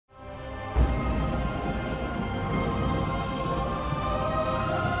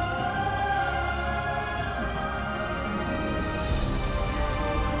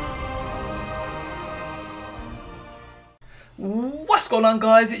What's going on,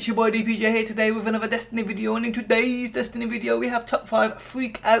 guys? It's your boy DPJ here today with another Destiny video, and in today's Destiny video we have top 5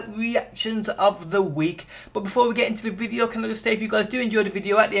 freak out reactions of the week. But before we get into the video, can I just say, if you guys do enjoy the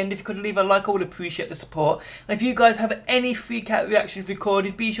video, at the end if you could leave a like, I would appreciate the support. And if you guys have any freak out reactions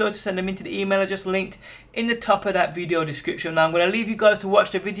recorded, be sure to send them into the email I just linked in the top of that video description. Now I'm going to leave you guys to watch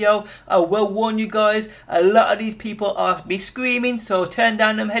the video. I will warn you guys, a lot of these people are be screaming, so turn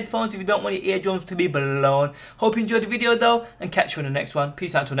down them headphones if you don't want your eardrums to be blown. Hope you enjoyed the video though, and catch you in the next one.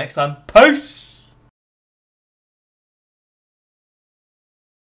 Peace out until next time. Peace!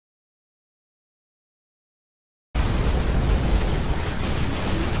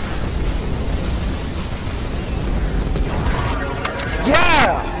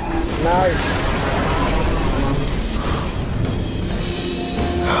 Yeah! Nice.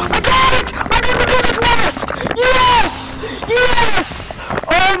 I got it! I'm gonna do this last! Yes! Yes!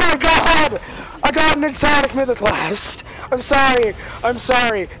 Oh my god! I got an exotic mythic last. I'm sorry. I'm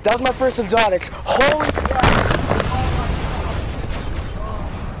sorry. That was my first exotic. Holy crap!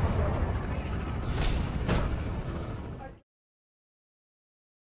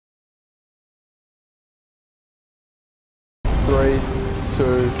 Three,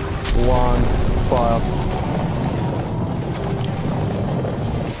 two, one, fire.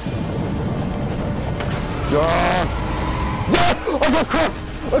 Yeah! Yeah! I got crap!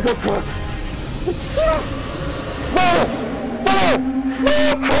 I got crap! No! No!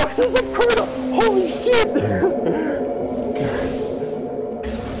 Crocs is a critter! Holy shit!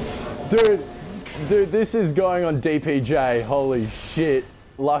 Dude, this is going on DPJ. Holy shit.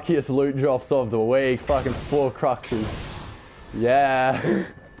 Luckiest loot drops of the week. Fucking 4 Cruxes. Yeah.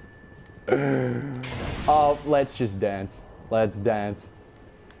 Oh, let's just dance. Let's dance.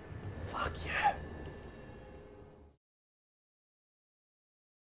 Fuck yeah.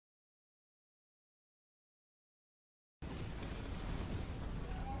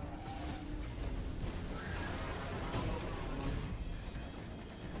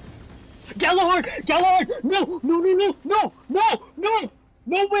 Galahad! Galahad! No! No! No! No! No! No! No!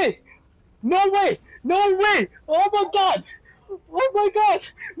 No way! No way! No way! Oh my god! Oh my god!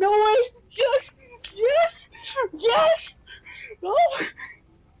 No way! Yes! Yes! Yes! No!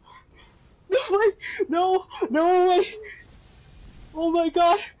 No way! No! No way! Oh my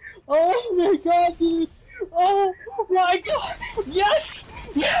god! Oh my god, dude! Oh my god! Yes!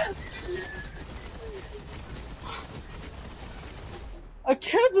 Yes! I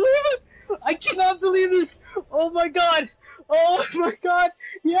can't believe it! I cannot believe this! Oh my god! Oh my god!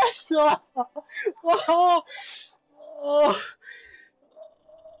 Yes! Oh! Oh! Oh!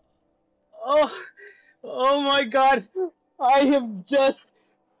 Oh! Oh my god! I have just...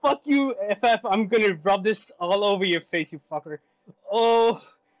 Fuck you, FF! I'm gonna rub this all over your face, you fucker! Oh!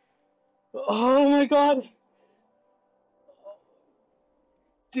 Oh my god!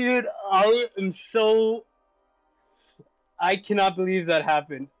 Dude, I am so... I cannot believe that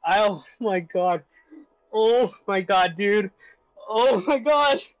happened. Oh my god. Oh my god, dude. Oh my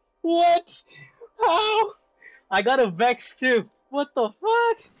god. What? How? I got a Vex too. What the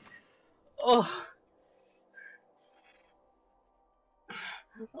fuck? Oh.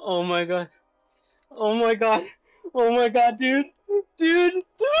 Oh my god. Oh my god. Oh my god, dude. Dude. Dude.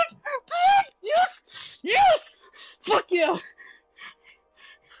 Dude. Yes. Yes. Fuck yeah.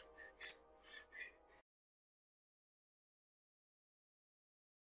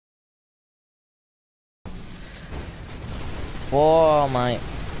 Oh my.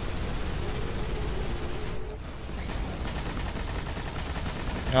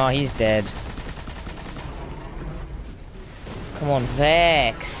 Oh, he's dead. Come on,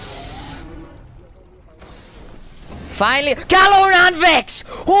 Vex. Finally, Galor and Vex.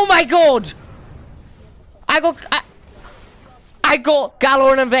 Oh my god. I got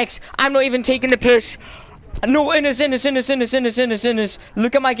Galor and Vex. I'm not even taking the piss. No, Innes.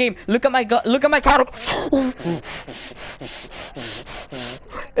 Look at my game. Look at my look at my character.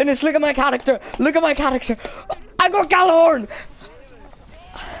 Innes, look at my character. Look at my character. I got Galahorn.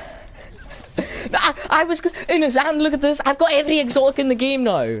 I was Innes, and look at this. I've got every exotic in the game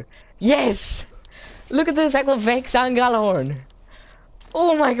now. Yes. Look at this. I got Vex and Galahorn.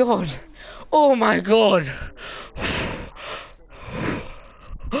 Oh my god. Oh my god.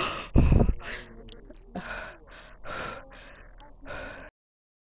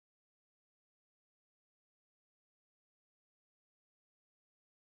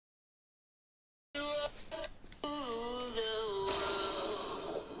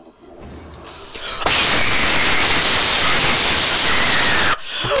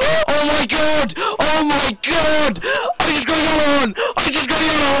 Oh my god! Oh my god! I just got Galahorn! I just got the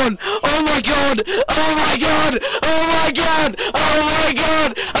other one! Oh my god! Oh my god! Oh my god! Oh my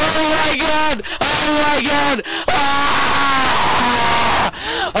god! Oh my god! Oh my god! Ah!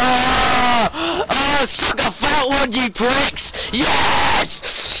 Ah! Ah! Suck a fat one, you pricks!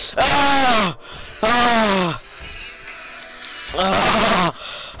 Yes! Ah! Ah!